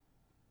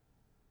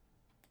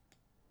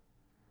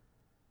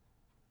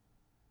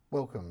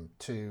Welcome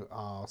to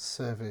our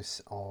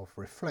service of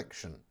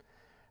reflection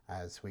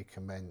as we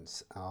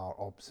commence our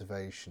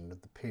observation of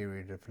the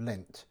period of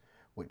Lent,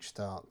 which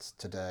starts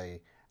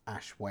today,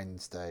 Ash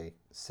Wednesday,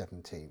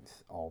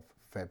 17th of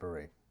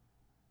February.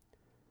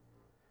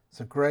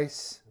 So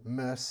grace,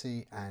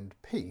 mercy and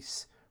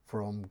peace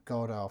from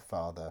God our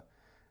Father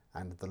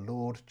and the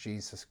Lord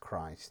Jesus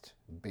Christ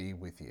be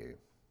with you.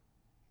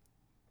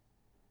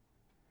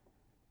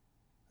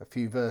 A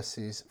few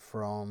verses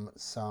from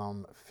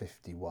Psalm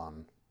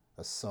 51,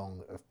 a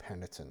song of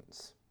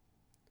penitence.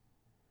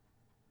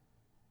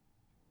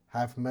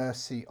 Have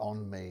mercy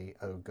on me,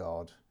 O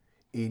God,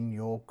 in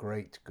your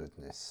great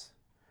goodness.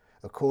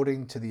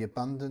 According to the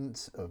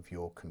abundance of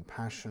your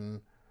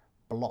compassion,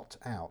 blot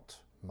out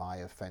my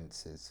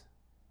offences.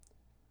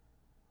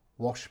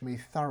 Wash me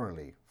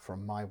thoroughly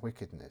from my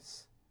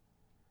wickedness,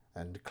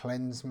 and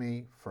cleanse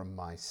me from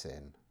my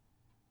sin.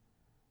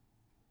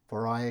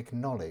 For I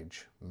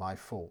acknowledge my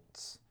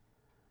faults,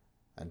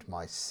 and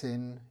my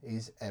sin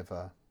is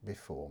ever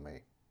before me.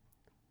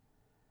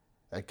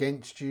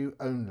 Against you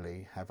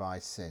only have I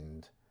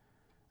sinned,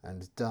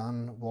 and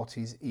done what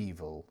is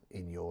evil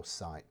in your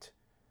sight,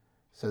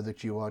 so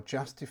that you are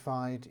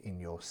justified in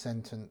your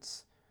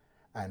sentence,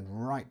 and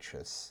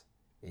righteous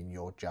in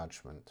your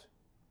judgment.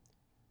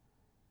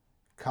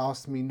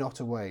 Cast me not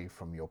away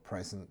from your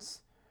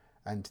presence,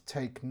 and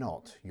take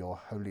not your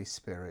Holy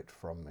Spirit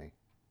from me.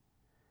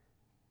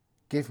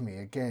 Give me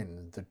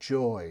again the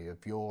joy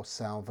of your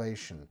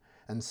salvation,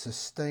 and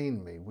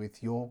sustain me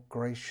with your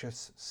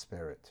gracious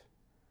Spirit.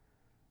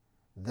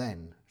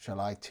 Then shall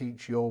I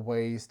teach your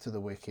ways to the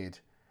wicked,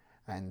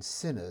 and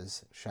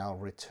sinners shall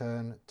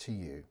return to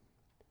you.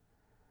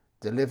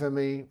 Deliver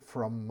me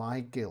from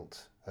my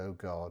guilt, O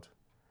God,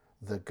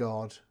 the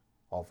God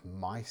of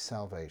my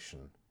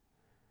salvation,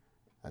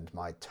 and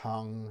my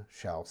tongue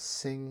shall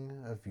sing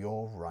of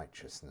your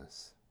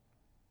righteousness.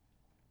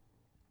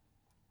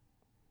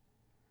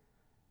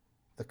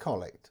 The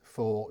collect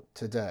for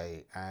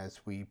today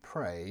as we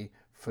pray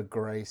for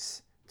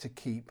grace to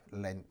keep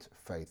Lent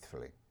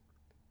faithfully.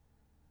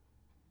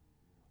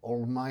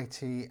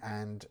 Almighty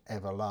and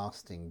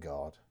everlasting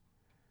God,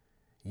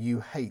 you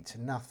hate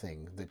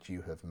nothing that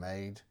you have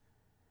made,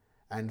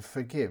 and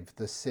forgive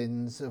the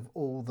sins of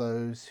all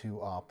those who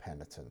are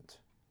penitent.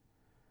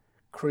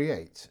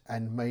 Create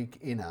and make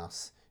in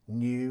us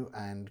new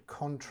and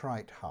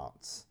contrite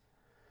hearts,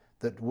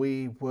 that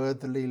we,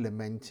 worthily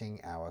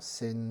lamenting our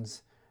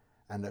sins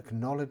and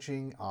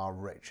acknowledging our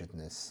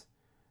wretchedness,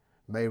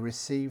 may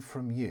receive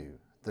from you,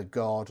 the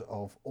God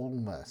of all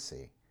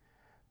mercy,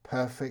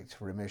 perfect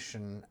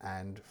remission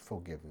and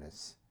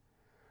forgiveness.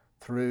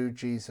 Through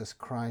Jesus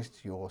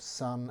Christ, your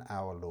Son,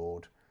 our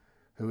Lord,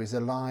 who is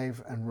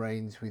alive and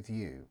reigns with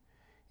you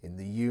in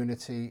the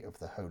unity of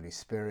the Holy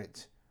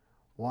Spirit,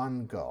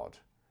 one God,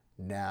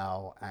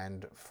 now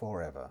and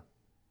forever.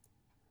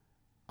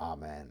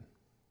 Amen.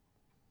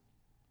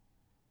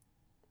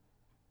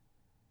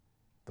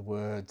 The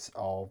words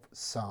of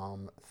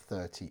Psalm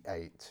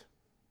 38.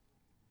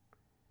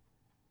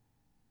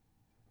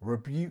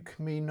 Rebuke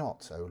me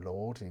not, O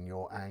Lord, in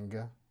your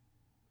anger,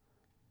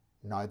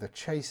 neither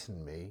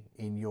chasten me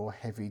in your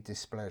heavy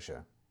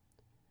displeasure.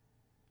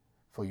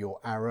 For your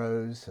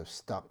arrows have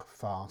stuck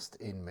fast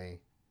in me,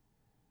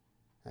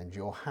 and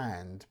your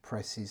hand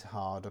presses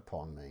hard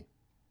upon me.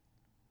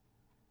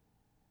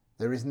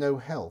 There is no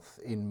health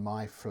in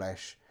my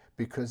flesh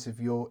because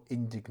of your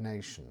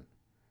indignation.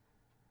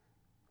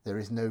 There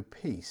is no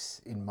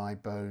peace in my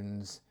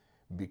bones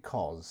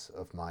because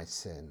of my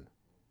sin.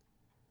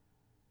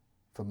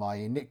 For my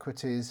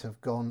iniquities have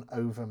gone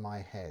over my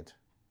head.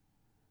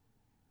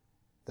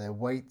 Their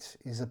weight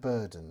is a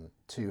burden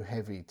too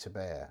heavy to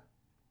bear.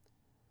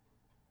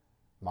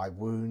 My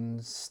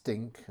wounds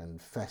stink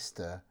and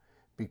fester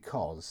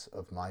because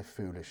of my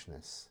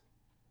foolishness.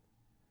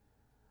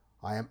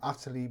 I am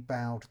utterly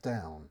bowed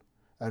down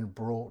and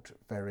brought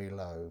very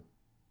low.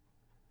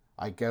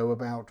 I go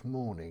about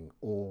mourning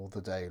all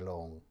the day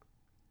long.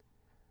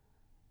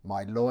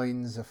 My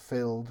loins are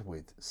filled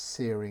with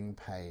searing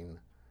pain.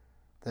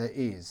 There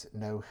is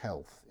no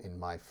health in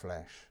my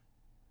flesh.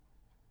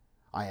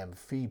 I am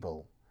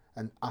feeble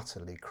and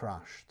utterly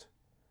crushed.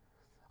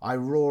 I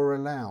roar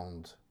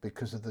aloud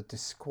because of the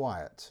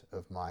disquiet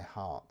of my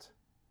heart.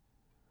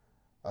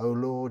 O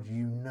Lord,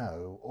 you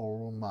know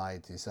all my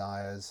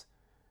desires,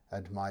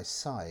 and my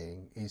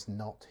sighing is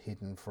not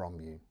hidden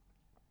from you.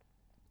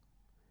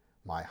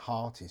 My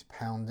heart is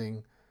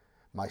pounding,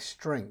 my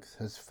strength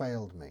has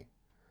failed me.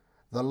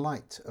 The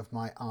light of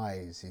my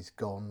eyes is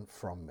gone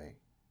from me.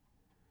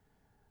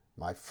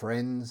 My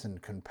friends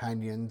and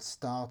companions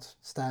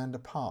stand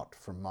apart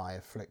from my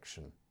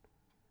affliction.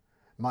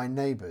 My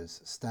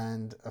neighbours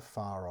stand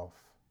afar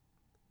off.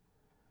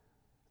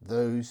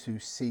 Those who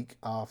seek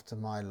after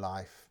my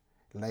life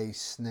lay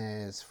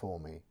snares for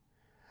me,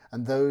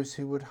 and those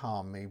who would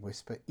harm me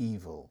whisper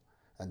evil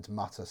and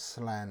mutter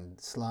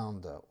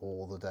slander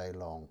all the day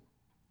long.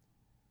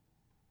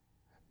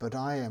 But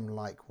I am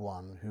like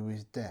one who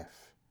is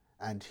deaf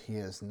and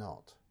hears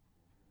not,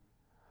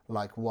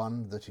 like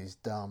one that is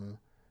dumb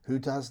who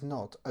does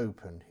not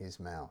open his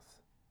mouth.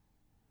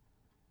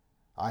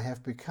 I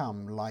have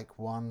become like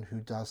one who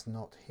does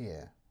not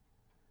hear,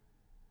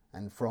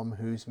 and from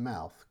whose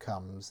mouth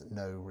comes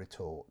no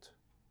retort.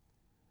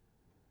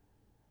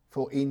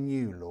 For in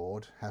you,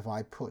 Lord, have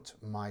I put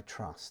my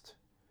trust.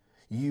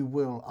 You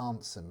will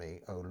answer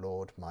me, O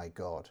Lord my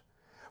God.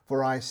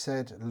 For I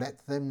said,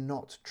 let them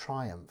not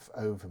triumph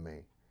over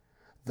me,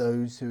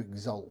 those who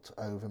exult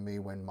over me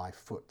when my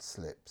foot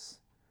slips.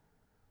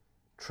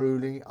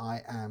 Truly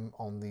I am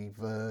on the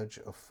verge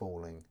of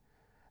falling,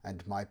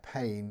 and my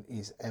pain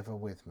is ever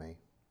with me.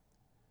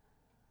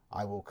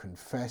 I will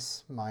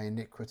confess my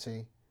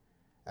iniquity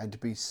and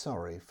be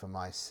sorry for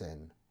my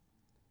sin.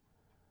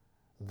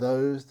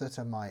 Those that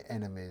are my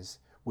enemies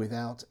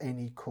without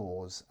any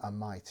cause are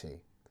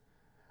mighty,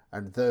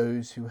 and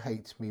those who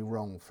hate me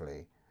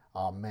wrongfully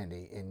are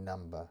many in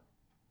number.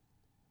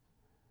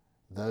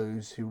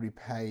 Those who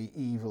repay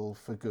evil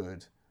for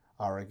good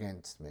are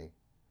against me,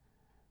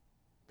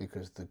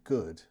 because the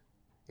good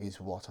is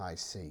what I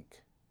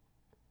seek.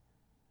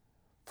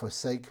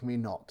 Forsake me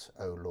not,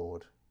 O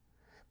Lord.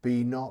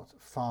 Be not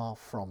far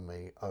from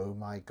me, O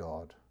my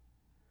God.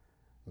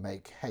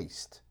 Make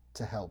haste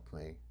to help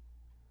me,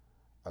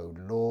 O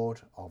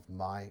Lord of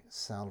my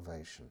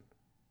salvation.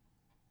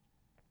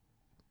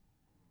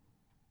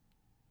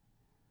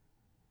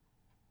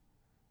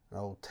 An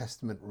Old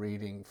Testament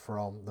reading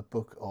from the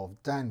book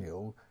of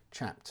Daniel,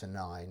 chapter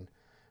 9,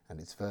 and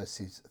it's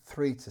verses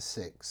 3 to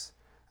 6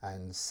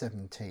 and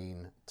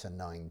 17 to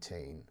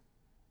 19.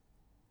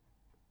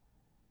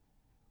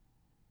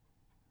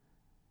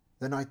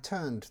 Then I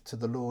turned to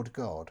the Lord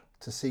God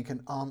to seek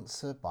an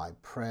answer by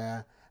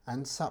prayer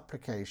and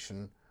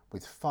supplication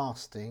with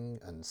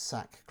fasting and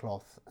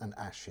sackcloth and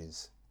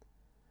ashes.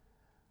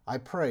 I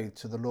prayed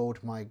to the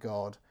Lord my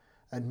God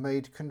and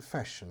made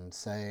confession,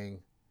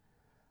 saying,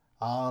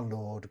 Our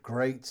Lord,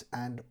 great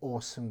and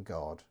awesome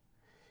God,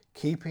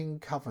 keeping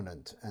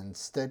covenant and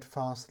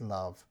steadfast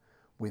love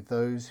with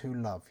those who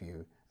love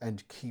you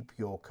and keep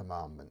your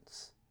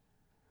commandments.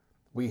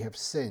 We have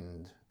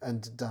sinned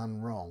and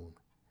done wrong,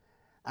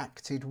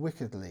 acted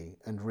wickedly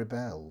and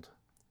rebelled,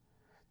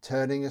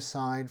 turning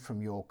aside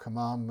from your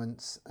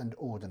commandments and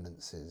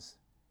ordinances.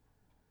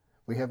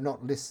 We have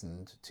not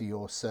listened to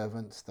your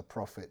servants the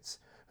prophets,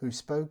 who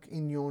spoke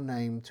in your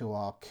name to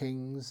our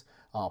kings,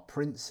 our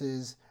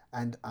princes,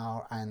 and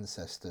our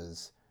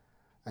ancestors,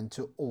 and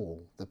to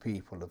all the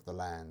people of the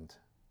land.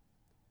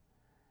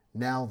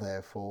 Now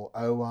therefore,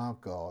 O our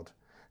God,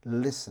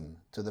 listen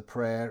to the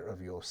prayer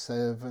of your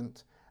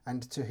servant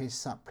and to his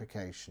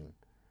supplication,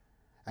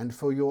 and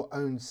for your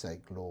own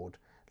sake, Lord,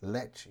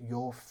 let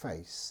your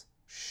face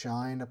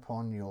shine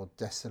upon your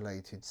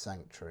desolated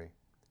sanctuary.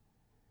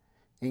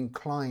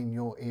 Incline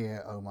your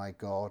ear, O my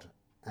God,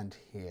 and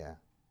hear.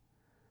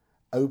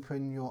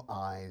 Open your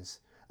eyes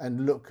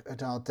and look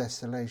at our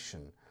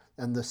desolation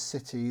and the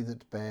city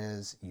that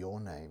bears your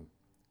name.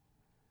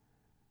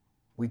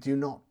 We do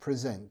not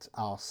present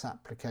our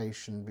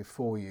supplication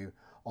before you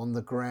on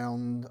the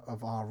ground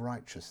of our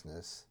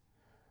righteousness,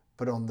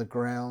 but on the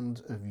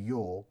ground of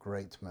your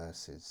great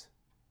mercies.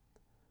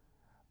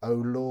 O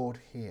Lord,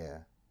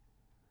 hear.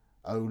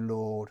 O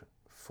Lord,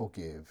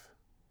 forgive.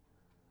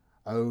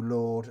 O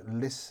Lord,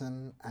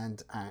 listen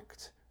and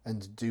act,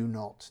 and do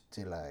not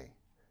delay.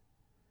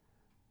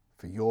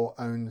 For your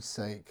own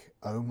sake,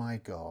 O my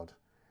God,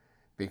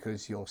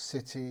 because your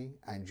city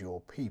and your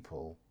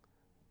people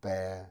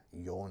bear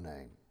your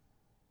name.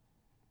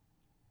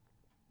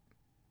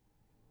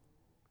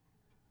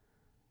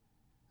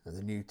 And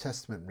the New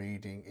Testament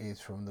reading is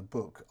from the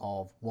book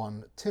of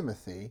 1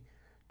 Timothy,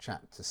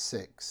 chapter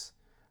 6,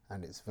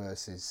 and it's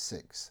verses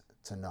 6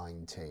 to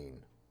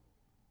 19.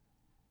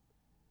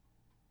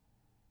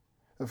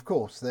 Of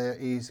course, there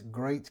is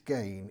great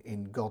gain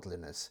in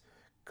godliness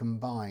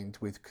combined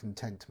with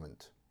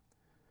contentment.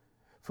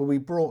 For we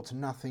brought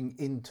nothing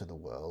into the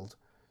world,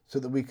 so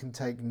that we can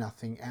take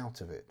nothing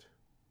out of it.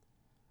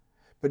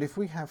 But if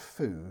we have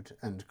food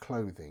and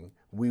clothing,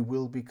 we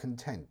will be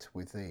content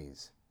with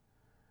these.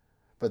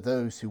 But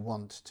those who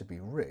want to be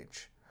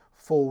rich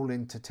fall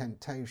into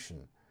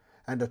temptation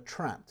and are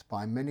trapped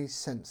by many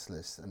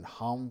senseless and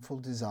harmful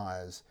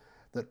desires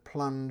that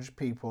plunge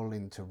people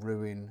into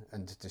ruin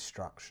and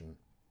destruction.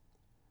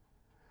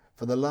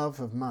 For the love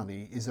of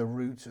money is a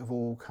root of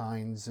all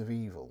kinds of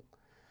evil,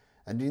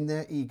 and in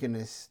their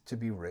eagerness to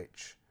be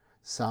rich,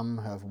 some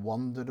have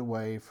wandered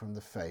away from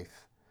the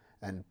faith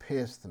and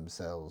pierced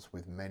themselves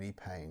with many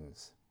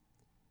pains.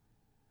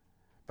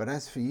 But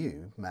as for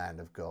you, man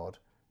of God,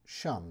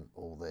 shun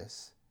all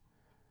this.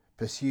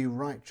 Pursue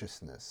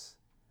righteousness,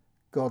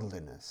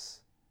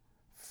 godliness,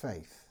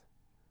 faith,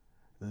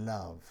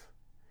 love,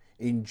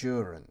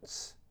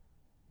 endurance,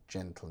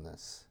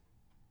 gentleness.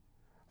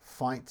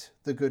 Fight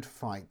the good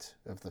fight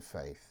of the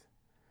faith.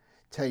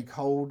 Take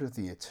hold of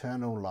the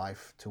eternal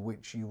life to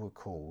which you were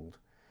called,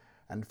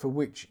 and for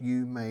which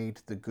you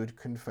made the good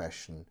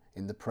confession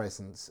in the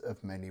presence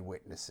of many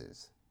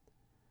witnesses.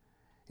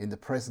 In the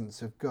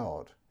presence of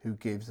God, who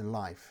gives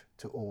life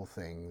to all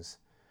things,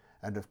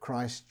 and of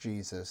Christ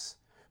Jesus,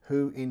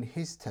 who in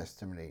his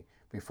testimony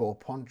before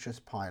Pontius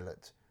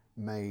Pilate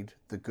made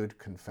the good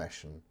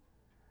confession,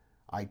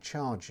 I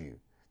charge you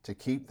to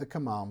keep the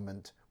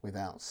commandment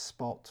without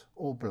spot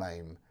or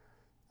blame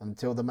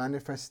until the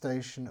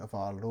manifestation of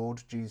our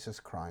Lord Jesus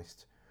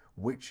Christ,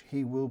 which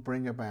he will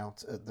bring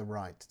about at the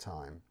right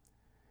time.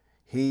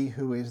 He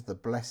who is the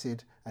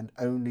blessed and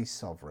only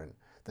sovereign,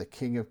 the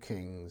King of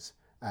kings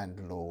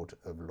and Lord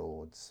of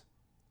lords.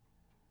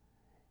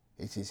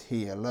 It is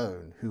he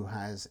alone who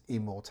has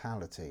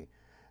immortality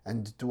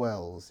and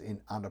dwells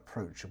in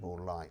unapproachable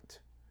light,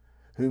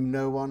 whom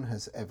no one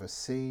has ever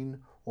seen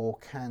or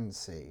can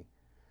see.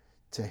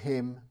 To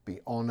him be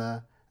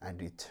honour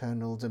and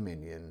eternal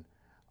dominion.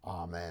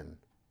 Amen.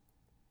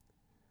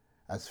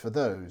 As for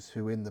those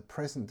who in the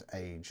present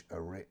age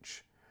are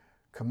rich,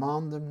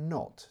 command them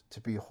not to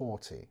be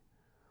haughty,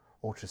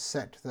 or to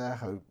set their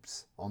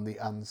hopes on the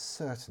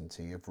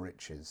uncertainty of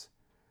riches,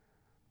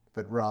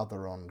 but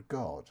rather on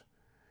God,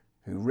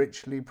 who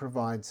richly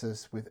provides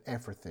us with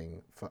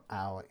everything for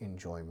our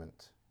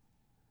enjoyment.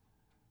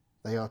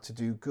 They are to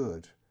do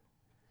good,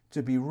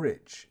 to be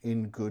rich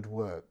in good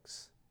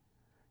works,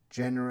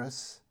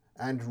 generous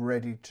and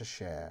ready to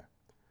share,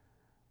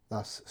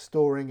 thus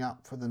storing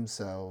up for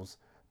themselves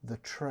the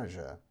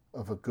treasure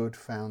of a good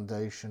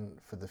foundation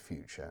for the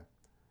future,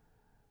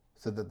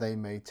 so that they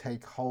may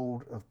take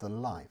hold of the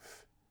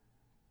life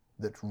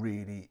that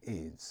really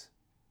is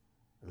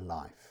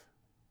life.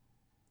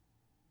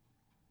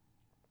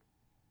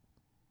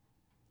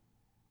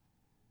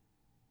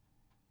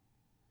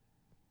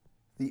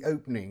 The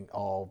opening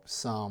of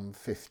Psalm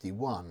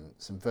 51,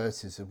 some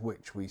verses of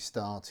which we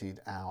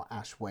started our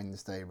Ash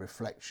Wednesday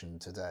reflection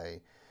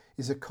today,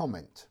 is a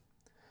comment.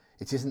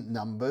 It isn't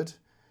numbered,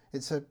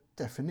 it's a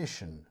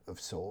definition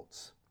of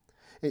sorts.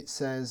 It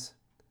says,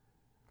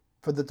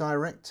 "For the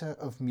director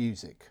of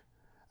music,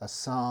 a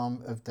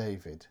psalm of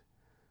David,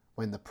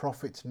 when the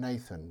prophet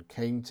Nathan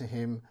came to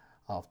him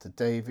after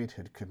David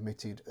had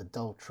committed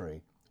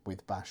adultery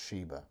with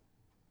Bathsheba."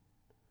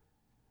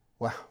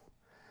 Wow!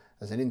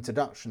 As an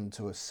introduction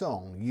to a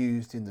song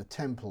used in the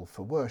temple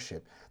for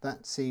worship,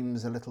 that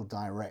seems a little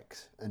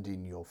direct and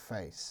in your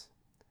face.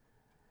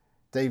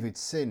 David's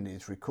sin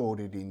is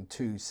recorded in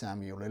 2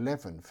 Samuel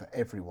 11 for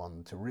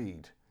everyone to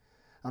read.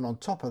 And on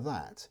top of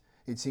that,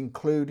 it's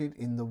included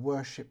in the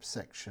worship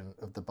section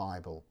of the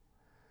Bible,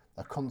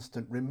 a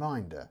constant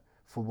reminder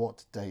for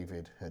what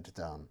David had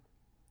done.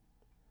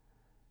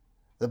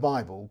 The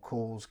Bible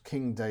calls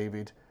King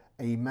David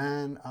a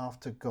man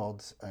after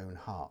God's own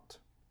heart.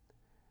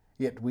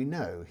 Yet we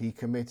know he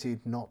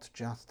committed not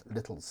just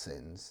little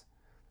sins.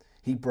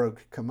 He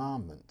broke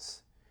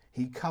commandments.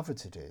 He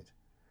coveted it,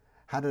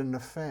 had an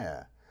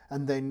affair,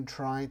 and then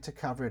tried to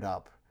cover it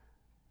up.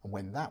 And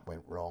when that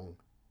went wrong,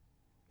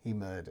 he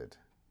murdered.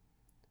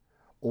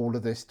 All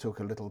of this took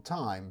a little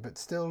time, but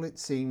still it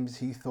seems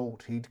he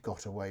thought he'd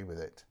got away with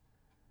it.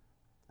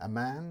 A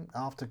man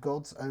after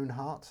God's own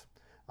heart?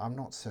 I'm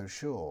not so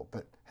sure,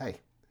 but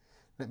hey,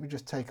 let me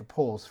just take a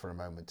pause for a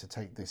moment to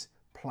take this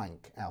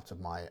plank out of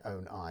my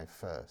own eye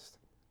first.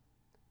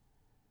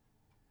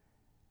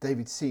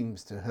 David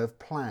seems to have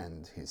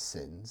planned his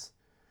sins.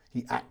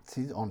 He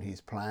acted on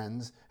his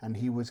plans and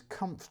he was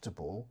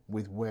comfortable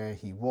with where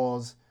he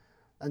was,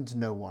 and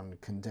no one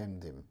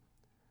condemned him,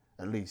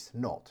 at least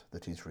not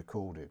that is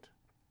recorded.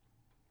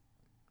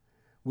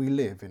 We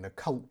live in a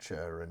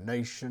culture, a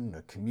nation,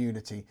 a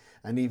community,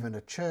 and even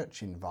a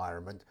church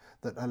environment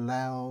that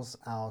allows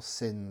our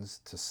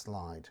sins to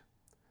slide.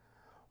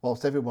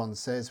 Whilst everyone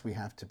says we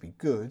have to be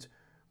good,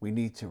 we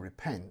need to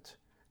repent,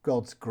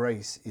 God's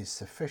grace is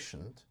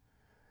sufficient,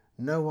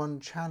 no one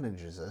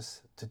challenges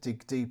us to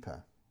dig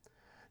deeper.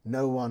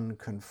 No one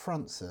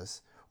confronts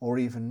us or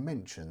even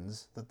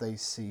mentions that they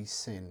see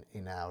sin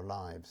in our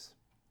lives.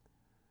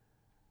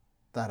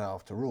 That,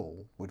 after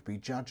all, would be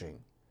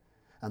judging,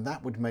 and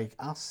that would make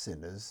us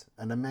sinners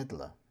and a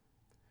meddler.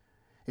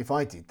 If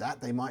I did that,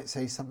 they might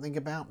say something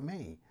about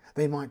me.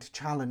 They might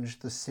challenge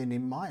the sin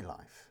in my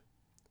life.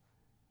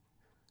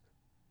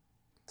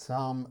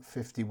 Psalm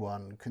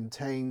 51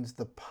 contains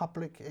the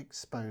public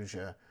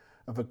exposure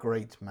of a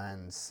great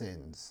man's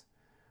sins,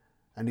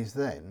 and is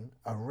then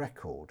a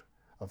record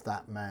of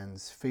that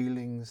man's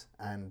feelings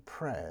and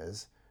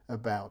prayers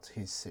about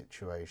his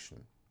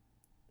situation.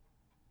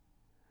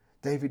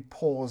 David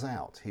pours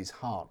out his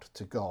heart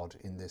to God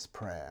in this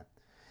prayer.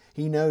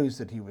 He knows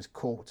that he was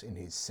caught in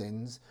his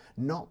sins,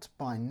 not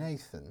by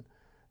Nathan,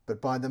 but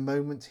by the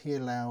moment he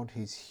allowed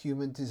his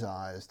human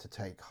desires to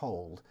take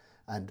hold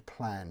and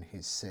plan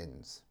his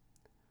sins.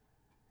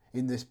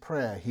 In this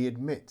prayer, he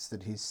admits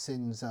that his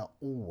sins are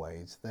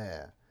always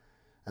there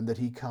and that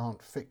he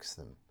can't fix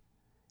them.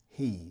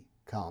 He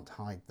can't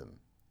hide them.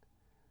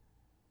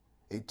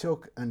 It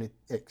took an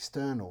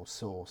external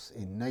source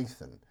in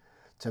Nathan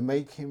to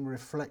make him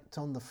reflect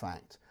on the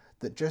fact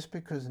that just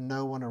because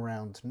no one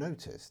around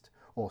noticed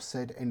or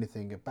said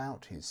anything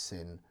about his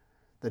sin,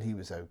 that he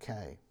was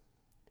okay.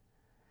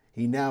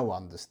 He now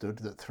understood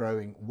that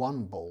throwing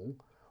one bull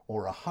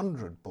or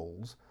 100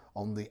 bulls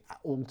on the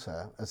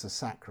altar as a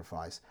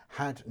sacrifice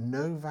had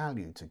no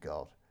value to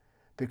God,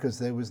 because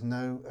there was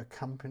no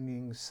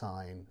accompanying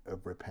sign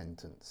of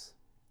repentance.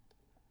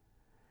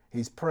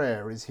 His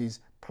prayer is his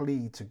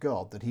plea to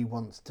God that he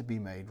wants to be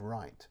made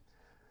right.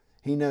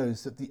 He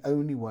knows that the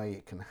only way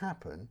it can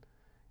happen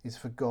is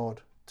for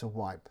God to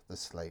wipe the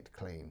slate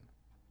clean.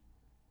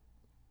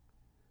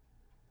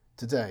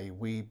 Today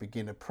we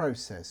begin a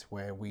process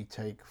where we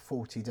take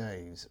 40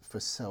 days for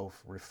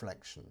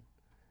self-reflection.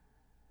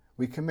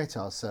 We commit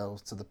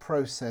ourselves to the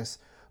process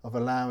of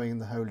allowing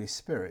the Holy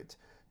Spirit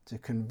to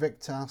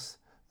convict us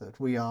that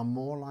we are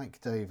more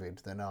like David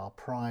than our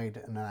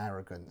pride and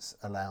arrogance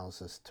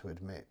allows us to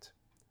admit.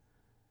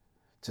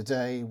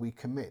 Today we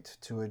commit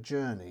to a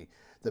journey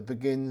that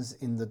begins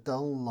in the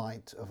dull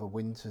light of a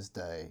winter's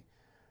day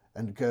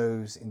and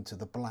goes into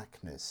the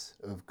blackness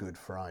of Good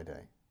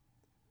Friday.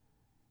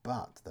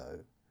 But, though,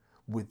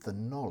 with the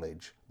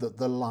knowledge that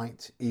the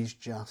light is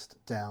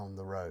just down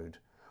the road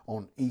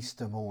on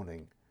Easter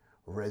morning,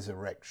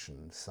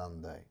 Resurrection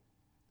Sunday.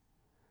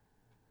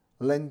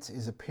 Lent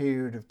is a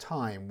period of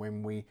time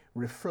when we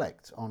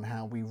reflect on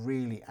how we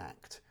really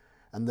act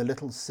and the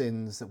little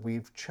sins that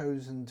we've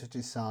chosen to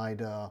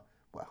decide are,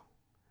 well,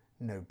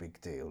 no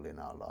big deal in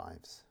our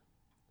lives.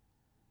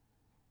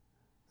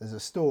 There's a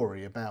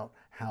story about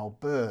how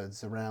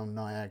birds around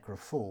Niagara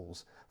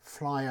Falls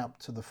fly up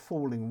to the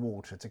falling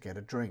water to get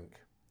a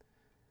drink.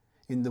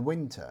 In the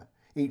winter,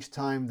 each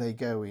time they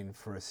go in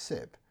for a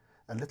sip,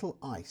 a little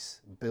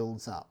ice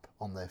builds up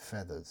on their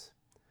feathers.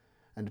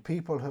 And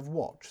people have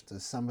watched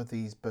as some of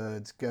these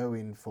birds go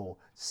in for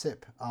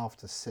sip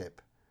after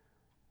sip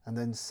and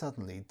then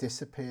suddenly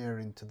disappear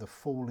into the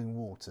falling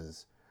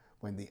waters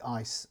when the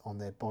ice on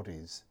their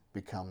bodies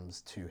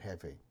becomes too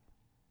heavy.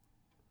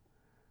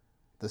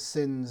 The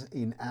sins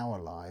in our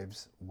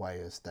lives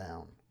weigh us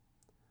down.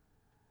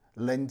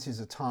 Lent is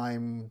a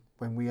time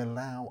when we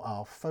allow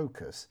our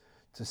focus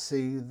to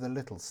see the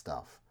little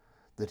stuff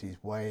that is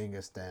weighing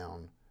us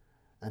down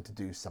and to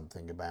do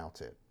something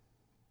about it.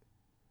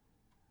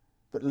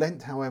 But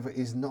Lent, however,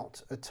 is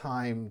not a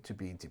time to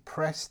be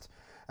depressed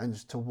and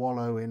to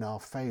wallow in our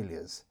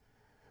failures,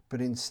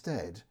 but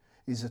instead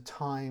is a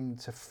time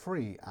to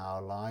free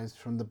our lives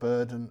from the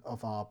burden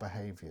of our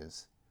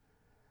behaviours.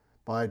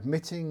 By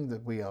admitting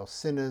that we are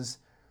sinners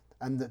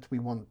and that we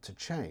want to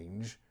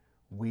change,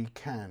 we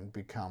can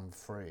become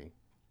free.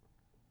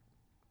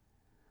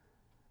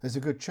 There's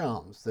a good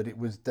chance that it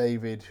was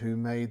David who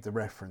made the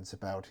reference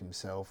about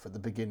himself at the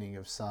beginning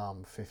of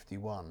Psalm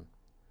 51.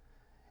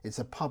 It's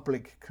a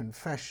public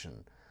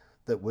confession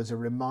that was a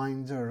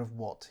reminder of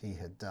what he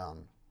had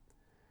done.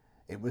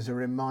 It was a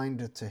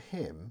reminder to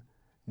him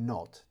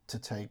not to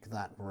take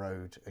that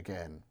road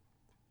again.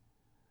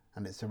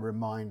 And it's a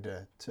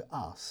reminder to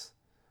us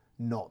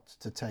not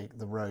to take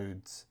the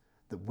roads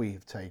that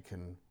we've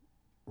taken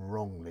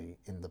wrongly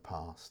in the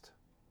past.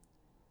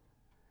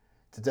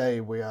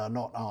 Today we are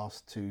not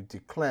asked to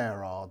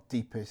declare our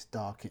deepest,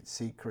 darkest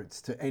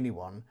secrets to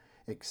anyone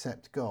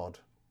except God,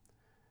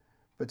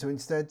 but to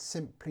instead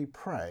simply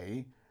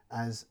pray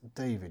as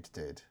David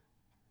did.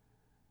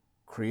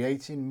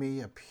 Create in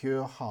me a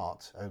pure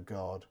heart, O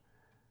God,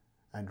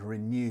 and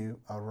renew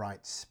a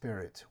right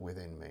spirit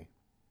within me.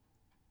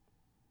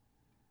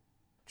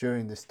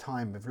 During this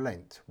time of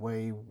Lent,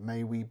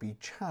 may we be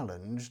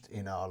challenged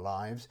in our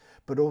lives,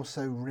 but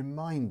also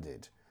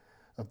reminded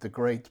of the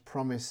great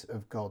promise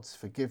of God's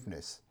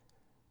forgiveness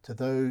to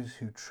those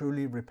who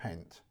truly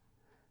repent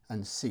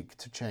and seek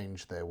to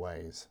change their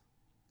ways.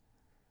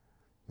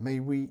 May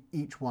we,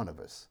 each one of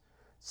us,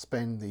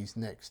 spend these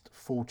next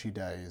 40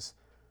 days,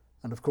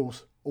 and of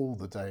course all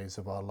the days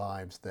of our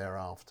lives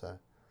thereafter,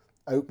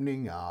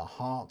 opening our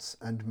hearts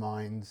and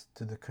minds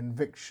to the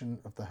conviction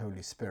of the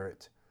Holy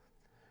Spirit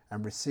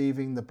and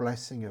receiving the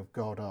blessing of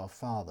God our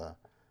Father,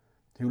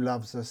 who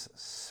loves us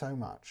so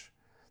much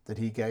that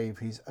he gave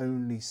his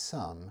only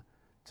Son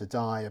to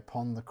die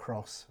upon the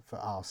cross for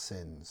our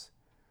sins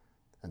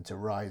and to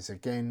rise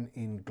again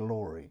in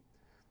glory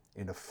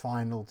in a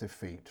final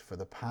defeat for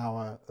the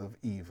power of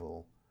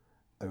evil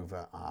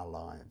over our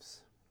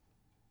lives.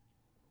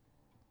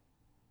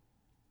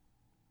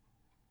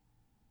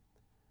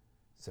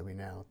 So we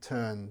now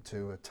turn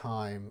to a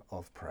time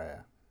of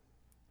prayer.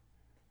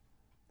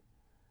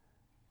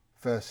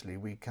 Firstly,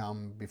 we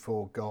come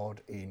before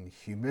God in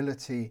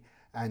humility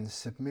and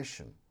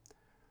submission,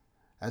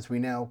 as we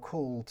now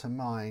call to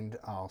mind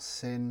our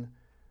sin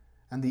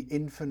and the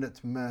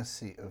infinite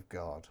mercy of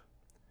God,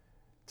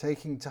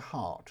 taking to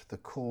heart the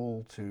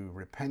call to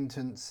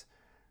repentance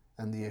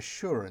and the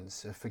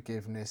assurance of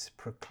forgiveness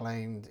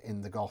proclaimed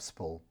in the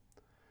Gospel,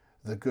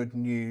 the good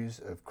news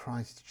of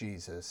Christ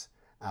Jesus,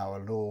 our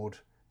Lord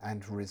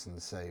and risen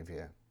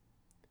Saviour.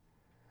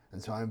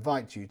 And so I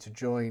invite you to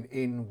join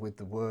in with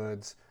the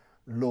words,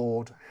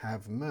 Lord,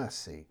 have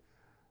mercy,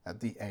 at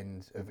the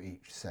end of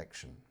each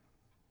section.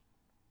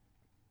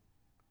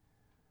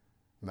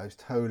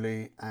 Most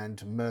holy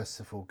and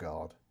merciful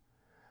God,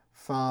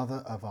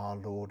 Father of our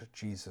Lord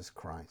Jesus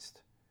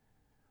Christ,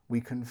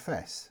 we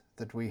confess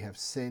that we have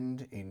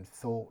sinned in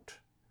thought,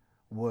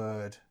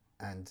 word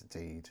and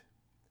deed.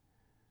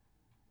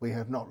 We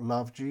have not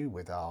loved you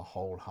with our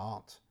whole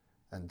heart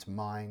and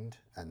mind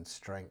and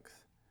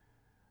strength.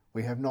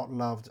 We have not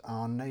loved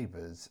our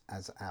neighbours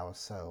as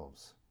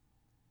ourselves.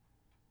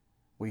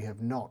 We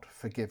have not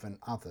forgiven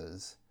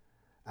others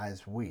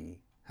as we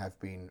have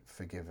been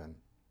forgiven.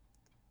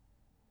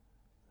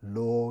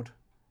 Lord,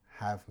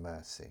 have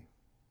mercy.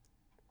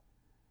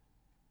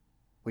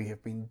 We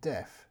have been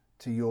deaf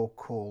to your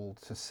call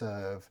to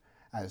serve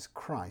as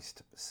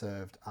Christ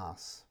served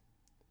us.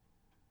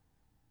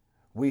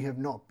 We have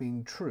not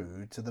been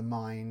true to the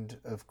mind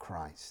of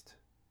Christ.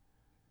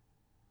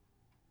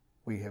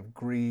 We have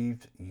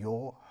grieved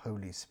your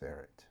Holy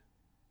Spirit.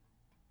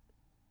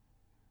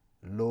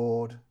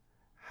 Lord,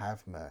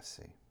 have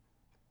mercy.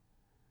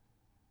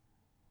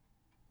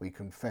 We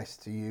confess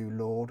to you,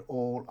 Lord,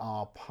 all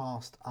our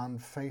past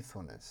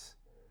unfaithfulness,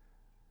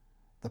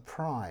 the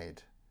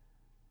pride,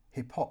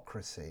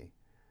 hypocrisy,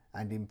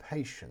 and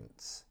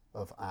impatience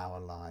of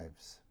our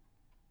lives.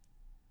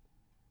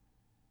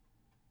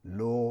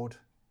 Lord,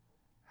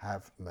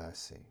 have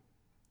mercy.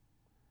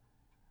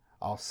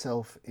 Our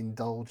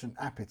self-indulgent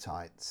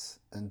appetites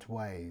and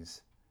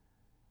ways,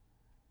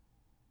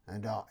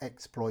 and our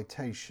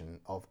exploitation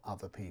of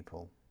other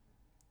people.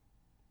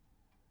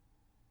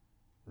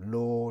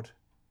 Lord,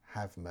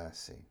 have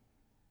mercy.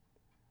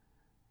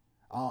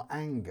 Our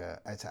anger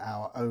at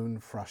our own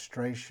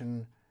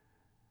frustration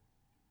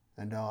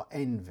and our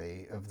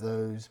envy of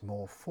those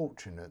more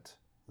fortunate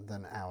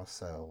than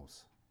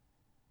ourselves.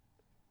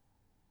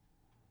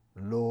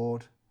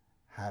 Lord,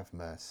 have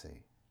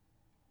mercy.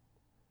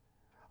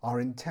 Our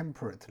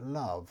intemperate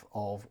love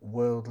of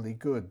worldly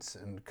goods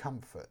and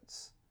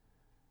comforts,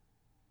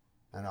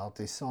 and our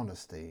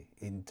dishonesty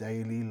in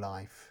daily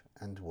life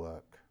and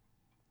work.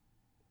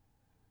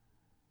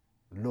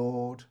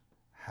 Lord,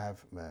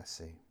 have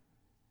mercy.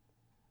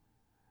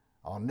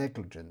 Our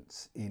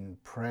negligence in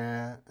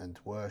prayer and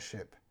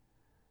worship,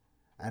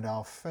 and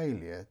our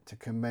failure to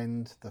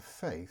commend the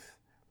faith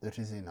that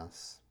is in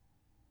us.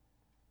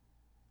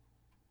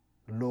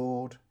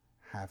 Lord,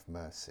 have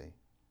mercy.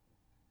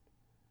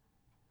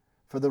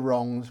 For the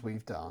wrongs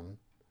we've done,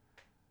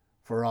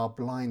 for our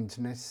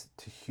blindness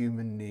to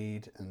human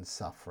need and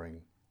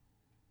suffering,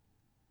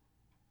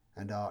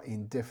 and our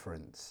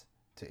indifference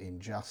to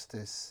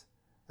injustice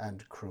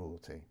and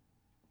cruelty.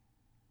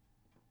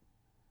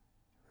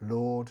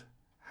 Lord,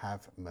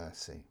 have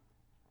mercy.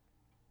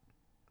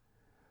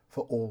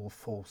 For all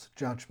false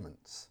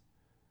judgments,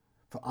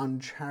 for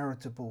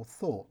uncharitable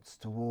thoughts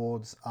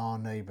towards our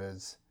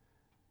neighbours,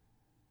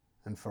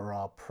 and for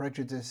our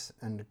prejudice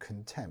and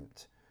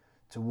contempt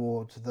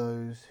towards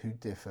those who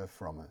differ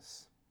from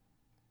us.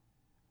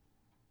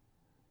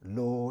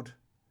 Lord,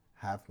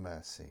 have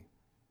mercy.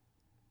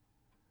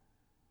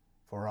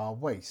 For our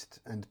waste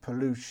and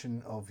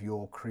pollution of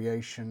your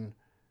creation,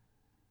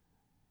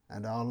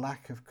 and our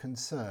lack of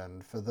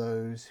concern for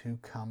those who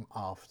come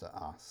after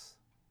us.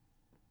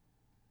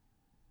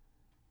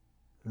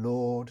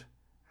 Lord,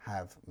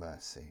 have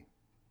mercy.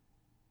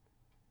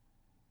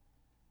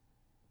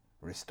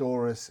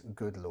 Restore us,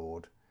 good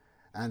Lord,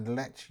 and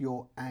let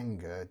your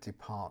anger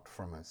depart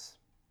from us.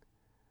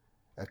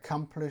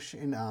 Accomplish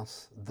in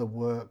us the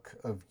work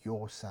of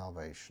your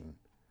salvation,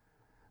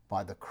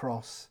 by the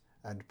cross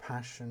and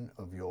passion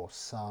of your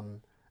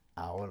Son,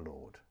 our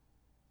Lord.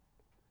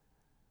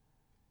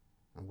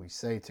 And we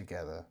say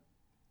together,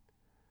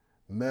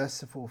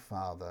 Merciful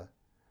Father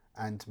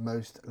and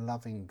most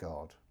loving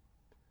God,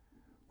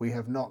 we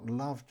have not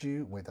loved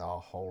you with our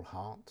whole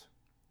heart.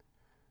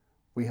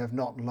 We have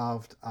not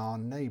loved our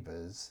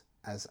neighbours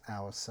as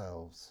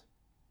ourselves.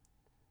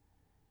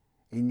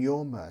 In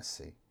your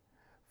mercy,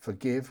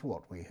 forgive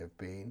what we have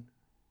been.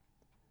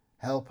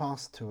 Help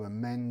us to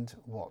amend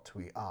what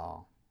we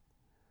are,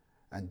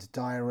 and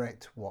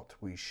direct what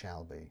we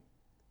shall be,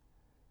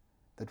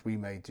 that we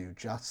may do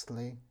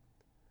justly,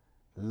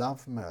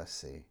 love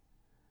mercy,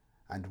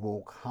 and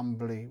walk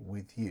humbly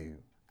with you,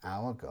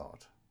 our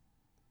God.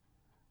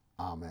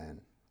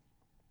 Amen.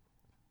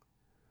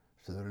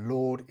 So the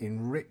Lord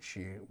enrich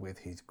you with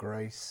his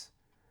grace,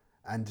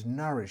 and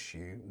nourish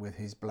you with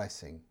his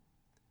blessing.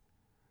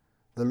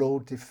 The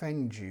Lord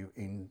defend you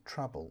in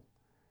trouble,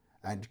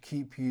 and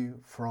keep you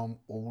from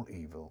all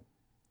evil.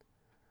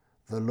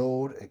 The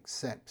Lord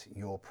accept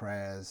your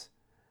prayers,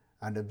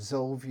 and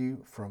absolve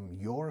you from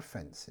your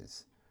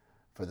offences,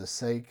 for the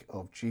sake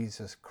of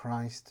Jesus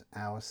Christ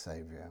our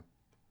Saviour.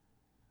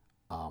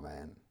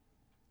 Amen.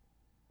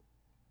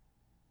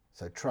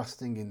 So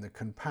trusting in the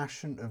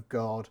compassion of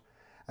God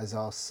as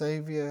our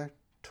Saviour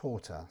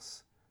taught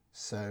us,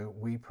 so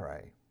we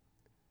pray.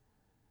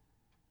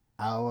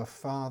 Our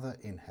Father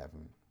in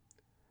heaven,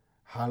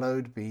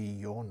 hallowed be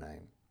your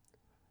name.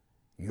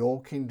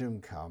 Your kingdom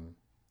come,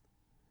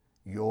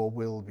 your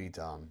will be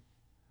done,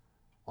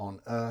 on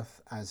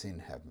earth as in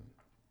heaven.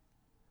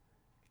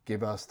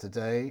 Give us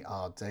today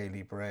our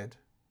daily bread.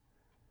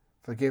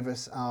 Forgive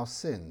us our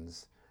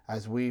sins,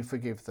 as we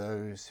forgive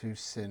those who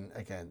sin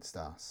against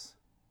us.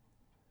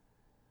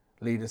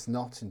 Lead us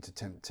not into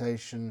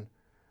temptation,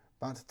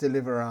 but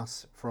deliver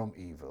us from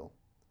evil.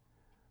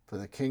 For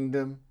the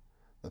kingdom,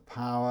 The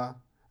power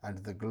and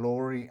the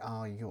glory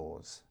are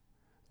yours,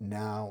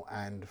 now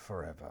and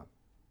forever.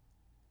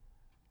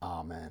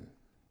 Amen.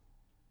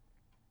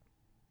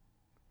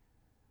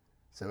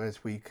 So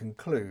as we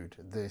conclude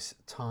this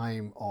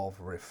time of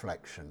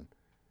reflection,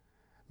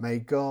 may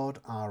God,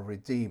 our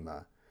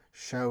Redeemer,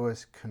 show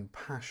us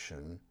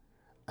compassion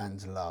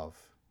and love.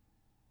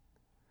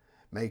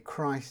 May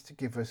Christ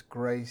give us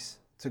grace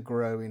to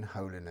grow in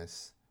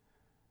holiness,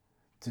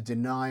 to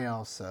deny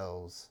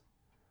ourselves,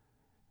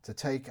 to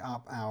take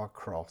up our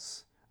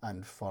cross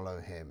and follow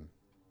him.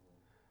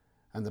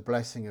 And the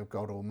blessing of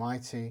God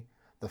Almighty,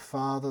 the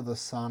Father, the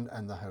Son,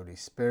 and the Holy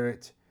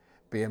Spirit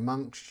be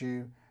amongst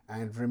you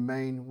and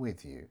remain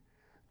with you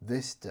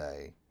this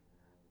day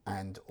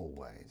and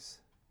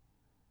always.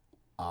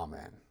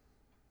 Amen.